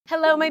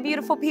Hello, my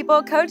beautiful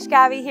people. Coach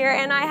Gaby here,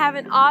 and I have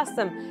an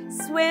awesome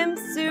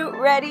swimsuit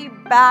ready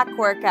back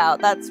workout.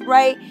 That's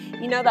right.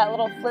 You know that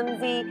little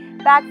flimsy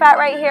back fat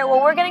right here?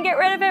 Well, we're gonna get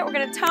rid of it. We're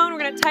gonna tone, we're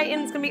gonna tighten.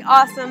 It's gonna be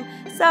awesome.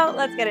 So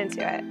let's get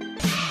into it.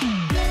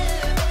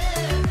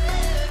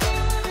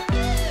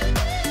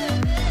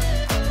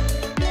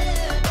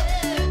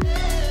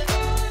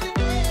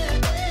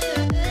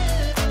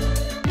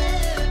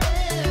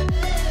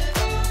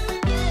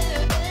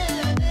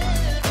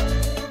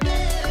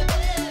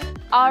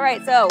 All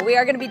right, so we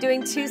are gonna be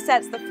doing 2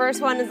 sets. The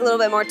first one is a little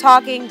bit more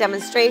talking,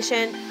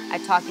 demonstration. I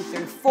talk you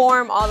through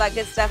form, all that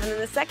good stuff. And then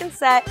the second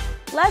set,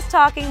 less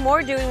talking,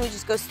 more doing. We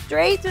just go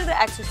straight through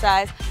the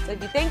exercise. So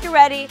if you think you're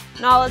ready,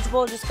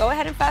 knowledgeable, just go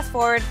ahead and fast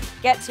forward,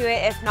 get to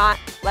it. If not,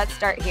 let's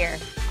start here.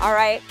 All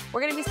right,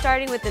 we're gonna be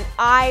starting with an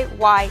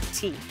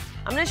IYT.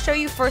 I'm gonna show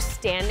you first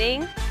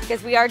standing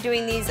because we are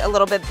doing these a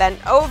little bit bent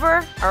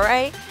over, all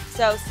right?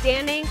 So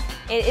standing,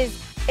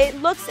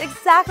 it looks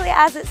exactly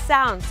as it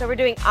sounds. So we're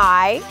doing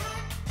I,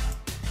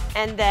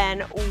 and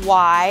then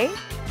Y,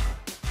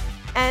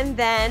 and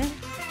then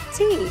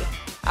T.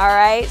 All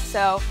right,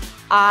 so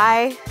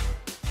I,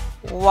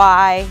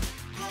 Y,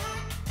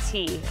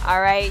 T. All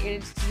right, you're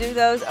just do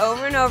those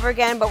over and over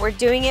again, but we're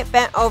doing it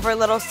bent over a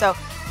little, so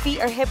feet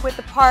are hip width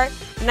apart,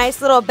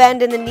 nice little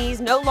bend in the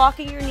knees, no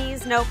locking your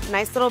knees, nope,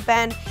 nice little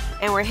bend,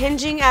 and we're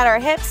hinging at our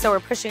hips, so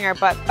we're pushing our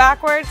butt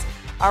backwards,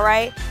 all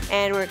right,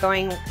 and we're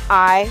going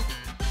I,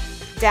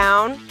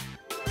 down,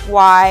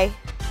 Y,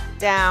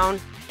 down,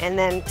 and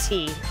then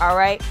T, all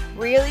right?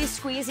 Really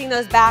squeezing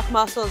those back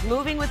muscles,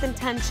 moving with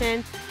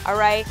intention, all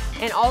right?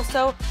 And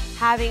also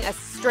having a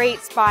straight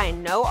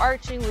spine, no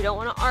arching, we don't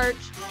wanna arch,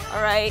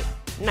 all right?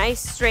 Nice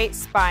straight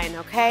spine,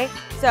 okay?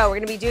 So we're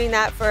gonna be doing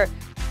that for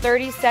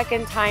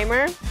 30-second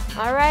timer.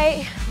 All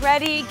right,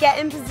 ready, get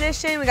in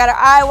position. We got our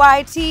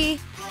IYT,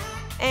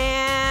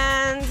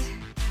 and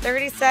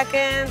 30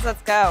 seconds,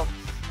 let's go.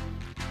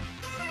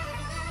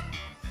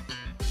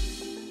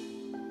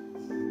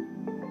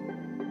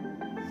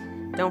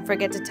 Don't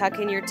forget to tuck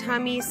in your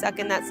tummy, suck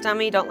in that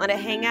stomach, don't let it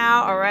hang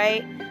out, all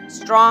right?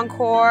 Strong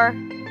core.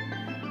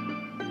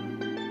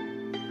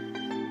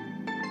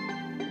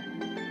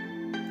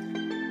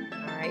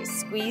 All right,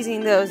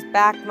 squeezing those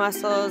back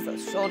muscles,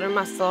 those shoulder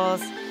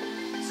muscles,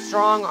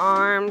 strong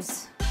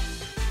arms.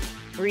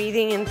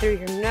 Breathing in through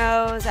your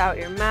nose, out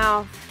your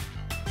mouth.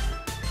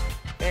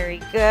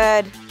 Very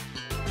good.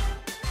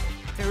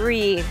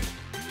 3,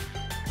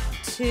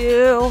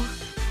 2,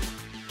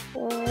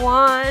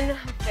 1.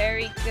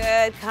 Very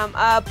good. Come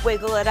up,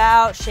 wiggle it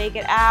out, shake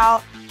it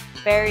out.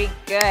 Very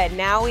good.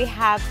 Now we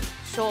have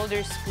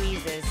shoulder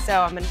squeezes.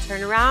 So I'm going to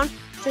turn around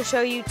to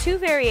show you 2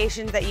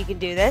 variations that you can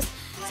do this.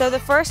 So the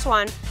first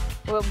one,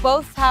 we'll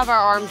both have our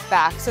arms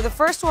back. So the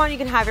first one, you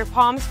can have your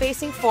palms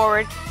facing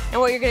forward,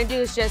 and what you're going to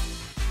do is just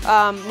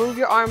move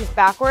your arms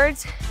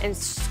backwards and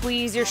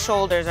squeeze your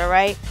shoulders, all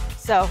right?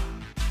 So,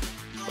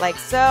 like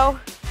so,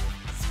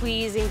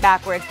 squeezing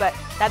backwards, but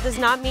that does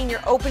not mean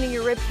you're opening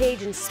your rib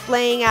cage and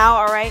splaying out,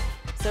 all right?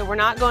 So we're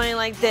not going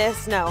like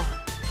this, no.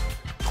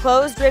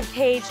 Closed rib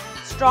cage,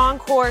 strong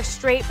core,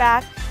 straight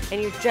back, and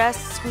you're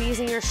just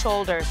squeezing your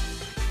shoulders,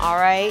 all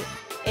right?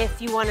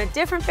 If you want a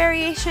different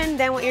variation,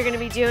 then what you're gonna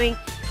be doing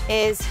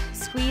is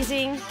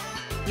squeezing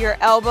your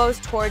elbows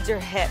towards your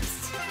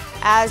hips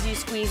as you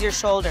squeeze your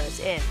shoulders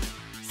in.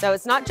 So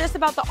it's not just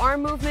about the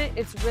arm movement,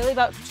 it's really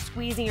about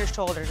squeezing your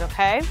shoulders,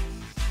 okay?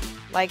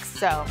 Like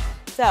so.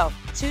 So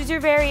choose your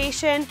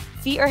variation,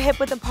 feet are hip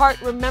width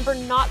apart. Remember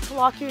not to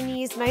lock your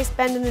knees, nice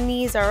bend in the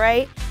knees, all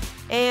right?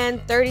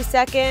 And 30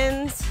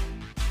 seconds,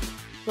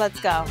 let's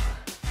go.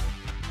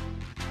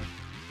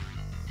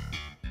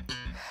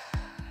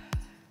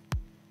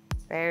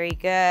 Very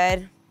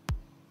good.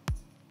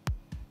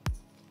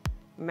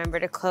 Remember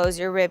to close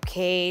your rib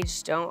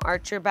cage, don't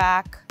arch your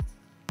back.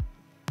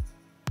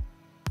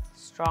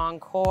 Strong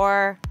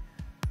core,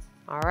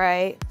 all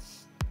right?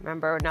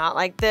 Remember, not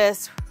like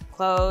this,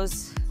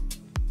 close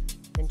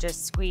and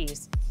just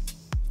squeeze.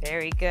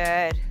 Very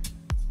good.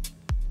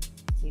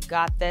 You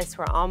got this,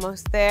 we're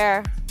almost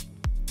there.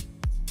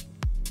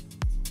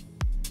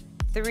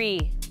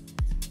 3,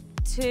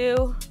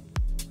 2,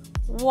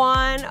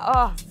 1.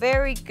 Oh,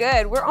 very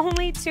good. We're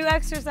only 2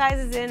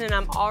 exercises in and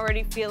I'm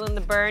already feeling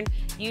the burn.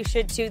 You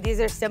should too.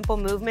 These are simple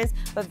movements,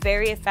 but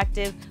very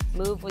effective.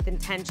 Move with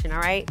intention,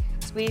 all right?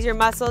 Squeeze your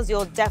muscles,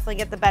 you'll definitely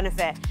get the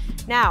benefit.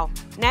 Now,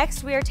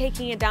 next we are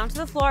taking it down to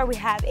the floor. We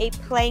have a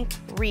plank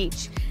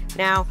reach.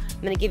 Now,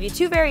 I'm gonna give you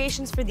 2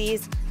 variations for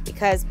these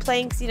because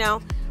planks, you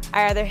know,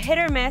 are either hit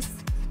or miss.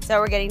 So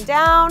we're getting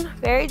down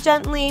very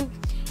gently,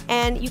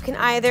 and you can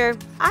either,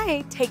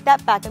 I take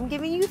that back, I'm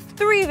giving you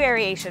 3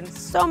 variations,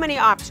 so many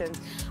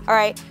options. All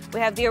right, we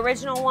have the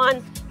original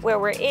one where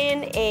we're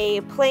in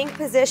a plank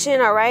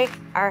position, all right?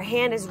 Our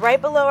hand is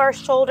right below our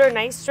shoulder,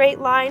 nice straight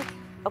line,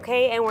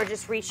 okay? And we're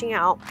just reaching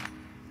out,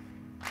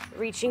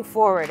 reaching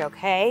forward,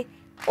 okay?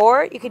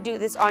 Or you could do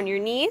this on your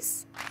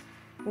knees,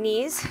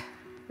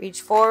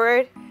 reach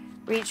forward,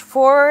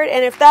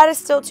 and if that is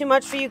still too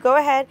much for you, go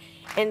ahead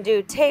and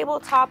do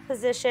tabletop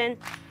position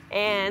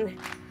and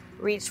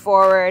reach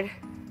forward,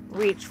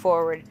 reach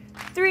forward.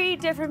 3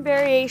 different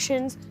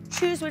variations.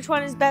 Choose which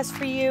one is best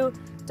for you.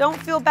 Don't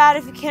feel bad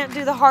if you can't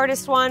do the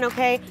hardest one,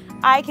 okay?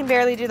 I can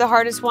barely do the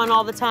hardest one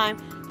all the time.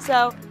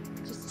 So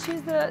just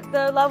choose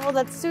the level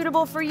that's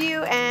suitable for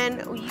you and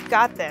you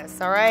got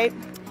this, all right?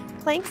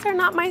 Planks are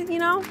not my,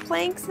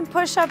 planks and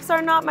push-ups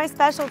are not my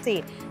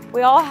specialty.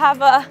 We all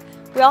have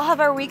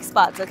our weak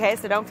spots, okay?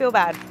 So don't feel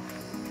bad.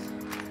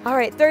 All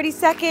right, 30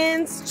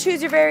 seconds,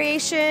 choose your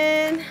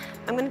variation.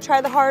 I'm gonna try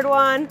the hard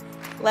one.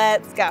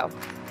 Let's go.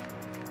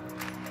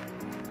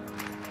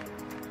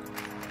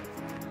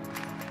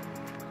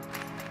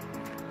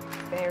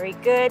 Very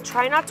good.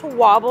 Try not to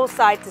wobble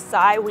side to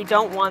side. We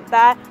don't want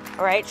that,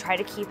 all right? Try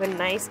to keep a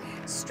nice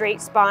straight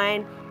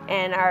spine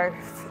and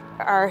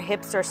our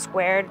hips are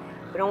squared.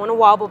 We don't wanna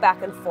wobble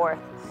back and forth.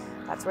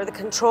 That's where the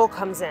control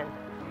comes in.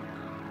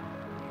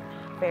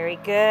 Very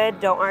good.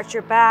 Don't arch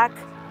your back.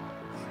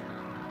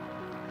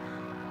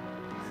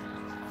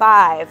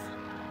 5,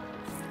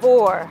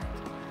 4,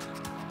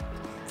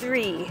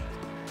 3,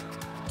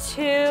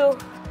 2,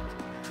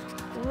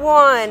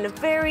 1.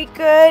 Very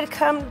good.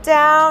 Come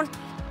down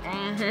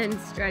and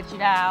stretch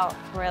it out.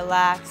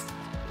 Relax.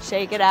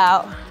 Shake it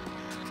out.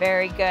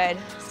 Very good.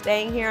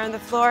 Staying here on the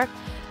floor.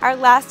 Our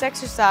last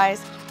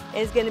exercise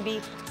is going to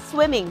be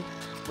swimming.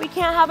 We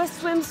can't have a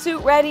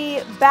swimsuit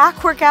ready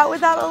back workout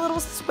without a little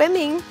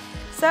swimming.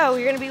 So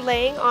you're going to be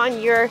laying on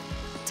your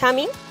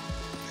tummy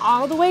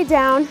all the way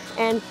down,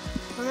 and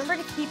remember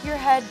to keep your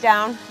head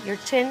down, your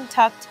chin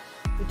tucked.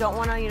 You don't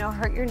want to,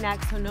 hurt your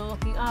neck, so no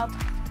looking up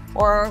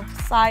or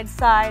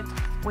side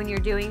when you're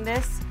doing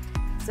this.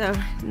 So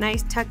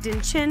nice tucked in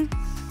chin,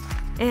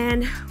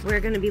 and we're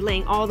going to be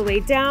laying all the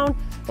way down.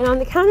 And on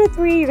the count of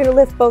 3, you're going to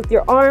lift both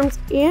your arms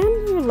and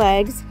your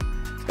legs,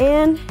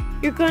 and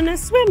you're going to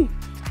swim,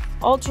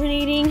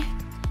 alternating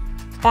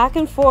back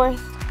and forth,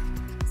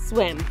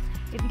 swim.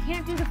 If you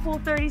can't do the full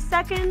 30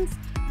 seconds,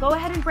 go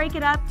ahead and break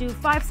it up. Do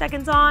 5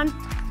 seconds on,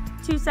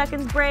 2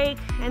 seconds break,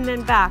 and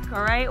then back,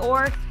 all right?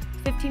 Or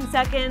 15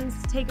 seconds,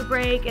 take a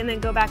break, and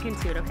then go back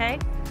into it, okay?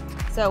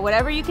 So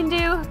whatever you can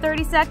do,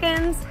 30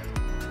 seconds,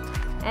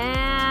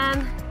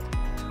 and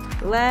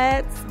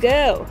let's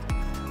go.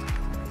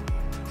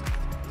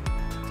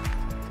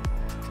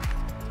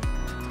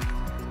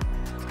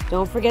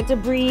 Don't forget to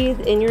breathe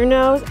in your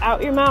nose,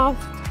 out your mouth.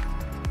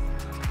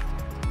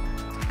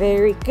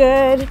 Very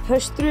good.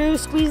 Push through,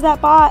 squeeze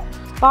that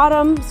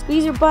bottom,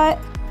 squeeze your butt.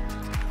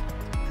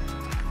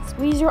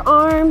 Squeeze your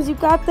arms, you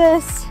got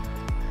this.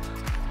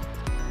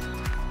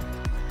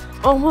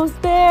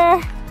 Almost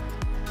there.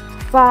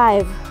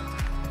 5,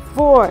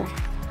 4,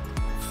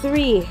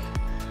 3,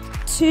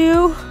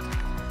 2,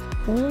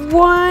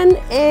 1,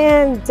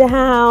 and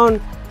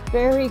down.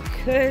 Very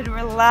good,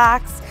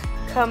 relax.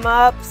 Come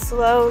up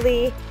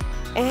slowly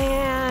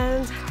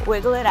and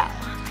wiggle it out.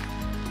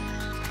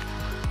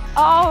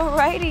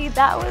 Alrighty,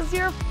 that was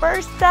your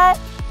first set.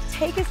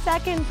 Take a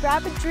second,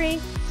 grab a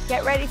drink,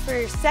 get ready for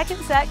your second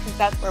set, because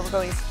that's where we're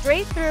going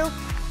straight through.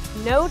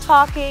 No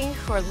talking,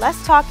 or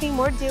less talking,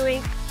 more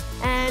doing.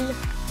 And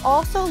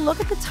also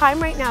look at the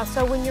time right now.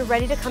 So when you're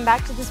ready to come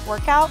back to this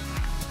workout,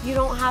 you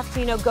don't have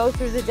to, go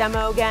through the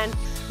demo again.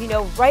 You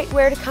know right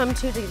where to come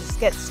to just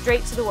get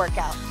straight to the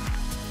workout.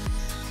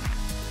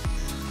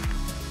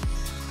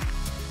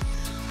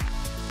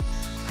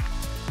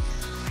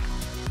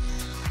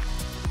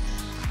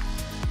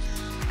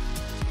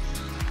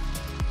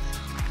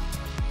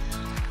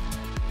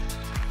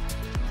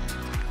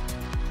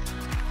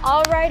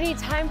 Alrighty,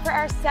 time for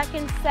our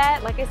second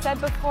set. Like I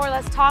said before,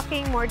 less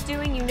talking, more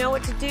doing. You know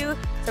what to do.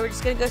 So we're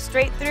just gonna go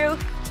straight through,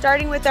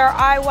 starting with our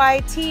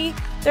IYT,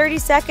 30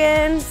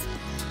 seconds.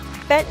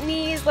 Bent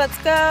knees, let's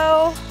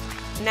go.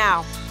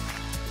 Now.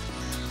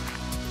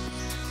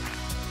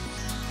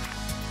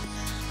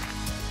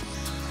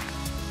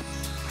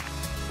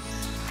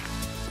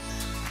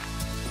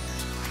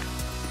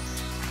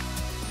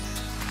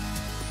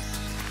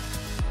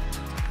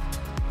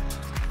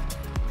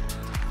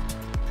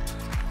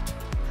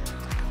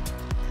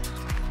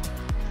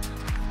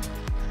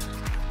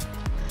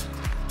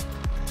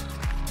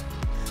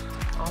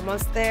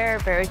 Almost there,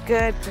 very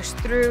good. Push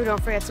through,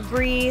 don't forget to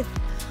breathe.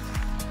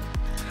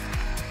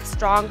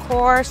 Strong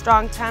core,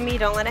 strong tummy,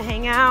 don't let it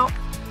hang out.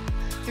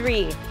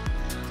 3,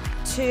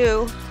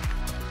 2,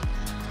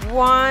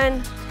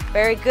 1.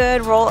 Very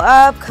good, roll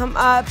up, come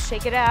up,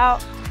 shake it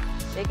out.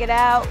 Shake it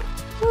out,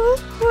 woo,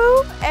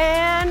 woo.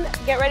 And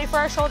get ready for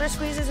our shoulder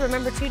squeezes.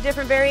 Remember, 2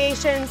 different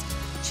variations,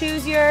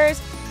 choose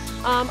yours.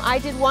 I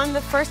did one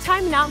the first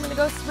time, now I'm gonna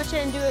go switch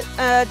it and do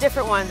a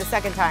different one the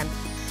second time.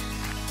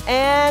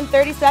 And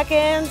 30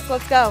 seconds,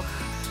 let's go.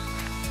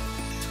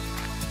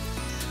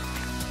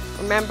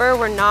 Remember,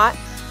 we're not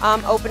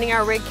opening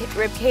our rib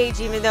cage,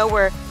 even though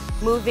we're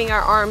moving our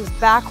arms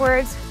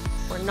backwards.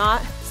 We're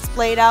not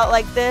splayed out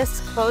like this.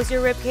 Close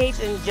your rib cage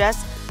and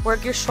just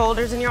work your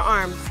shoulders and your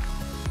arms.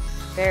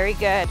 Very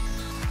good.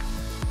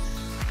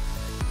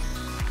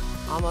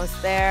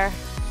 Almost there.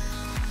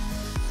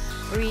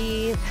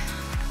 Breathe.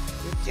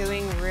 You're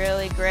doing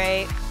really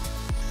great.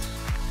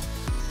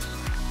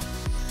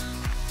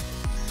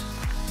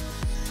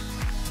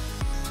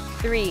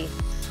 3,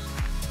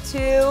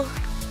 2,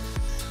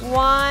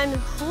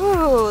 1.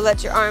 Woo.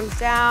 Let your arms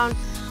down,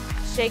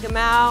 shake them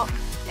out,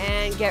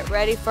 and get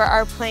ready for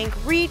our plank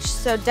reach.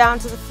 So down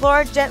to the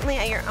floor, gently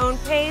at your own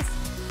pace.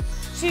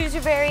 Choose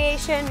your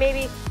variation.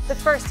 Maybe the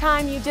first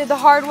time you did the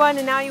hard one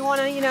and now you want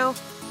to,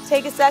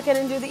 take a second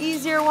and do the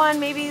easier one.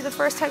 Maybe the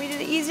first time you did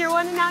the easier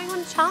one and now you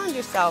want to challenge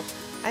yourself.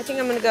 I think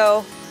I'm going to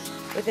go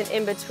with an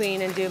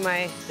in-between and do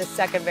the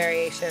second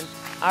variation.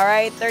 All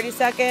right, 30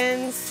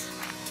 seconds.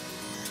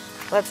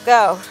 Let's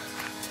go.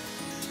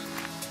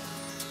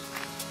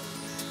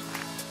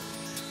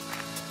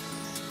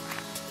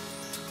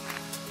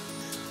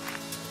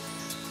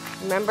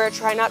 Remember,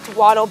 try not to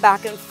waddle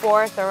back and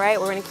forth, all right?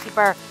 We're gonna keep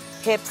our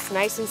hips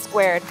nice and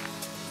squared.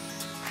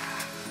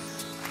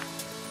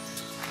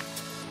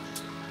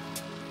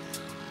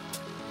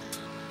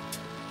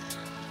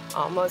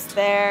 Almost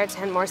there,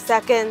 10 more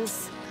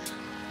seconds.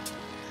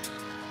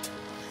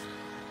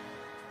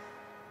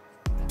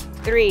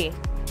 3,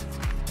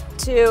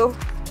 2,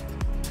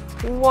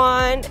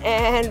 1,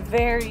 and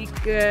very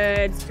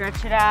good.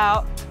 Stretch it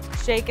out,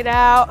 shake it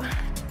out.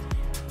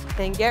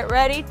 Then get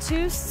ready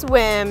to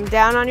swim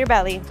down on your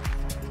belly.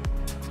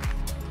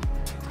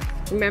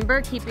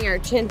 Remember, keeping our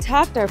chin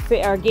tucked,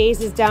 our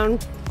gaze is down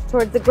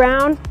towards the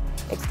ground.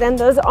 Extend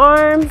those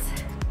arms.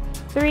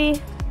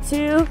 3,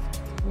 2,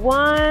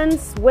 1,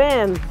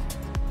 swim.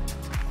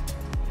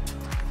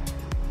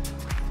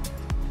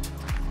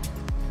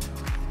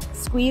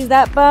 Squeeze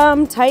that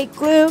bum, tight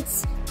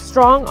glutes,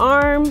 strong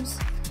arms.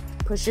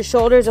 Push your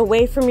shoulders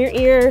away from your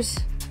ears.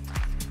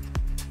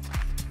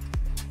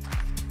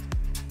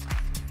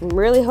 I'm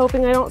really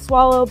hoping I don't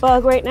swallow a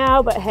bug right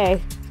now, but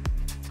hey,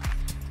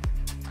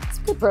 it's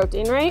good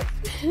protein, right?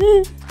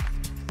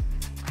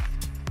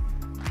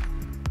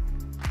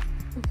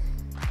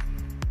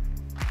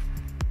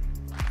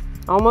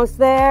 Almost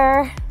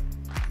there.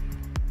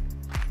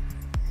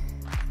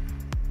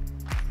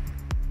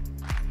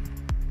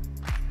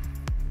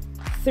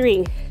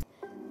 Three,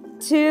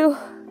 2,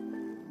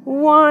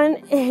 1,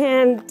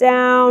 and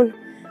down.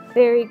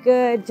 Very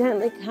good.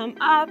 Gently come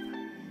up.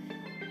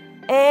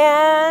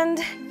 And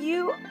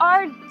you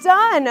are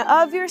done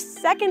of your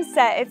second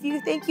set. If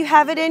you think you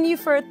have it in you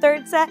for a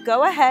third set,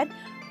 go ahead,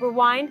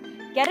 rewind,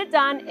 get it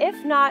done.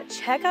 If not,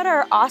 check out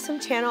our awesome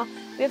channel.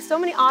 We have so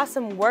many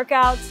awesome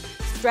workouts,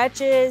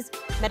 stretches,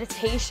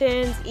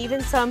 meditations,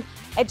 even some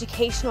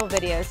educational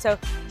videos. So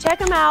check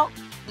them out,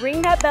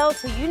 ring that bell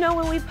so you know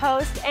when we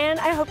post, and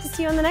I hope to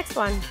see you on the next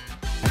one.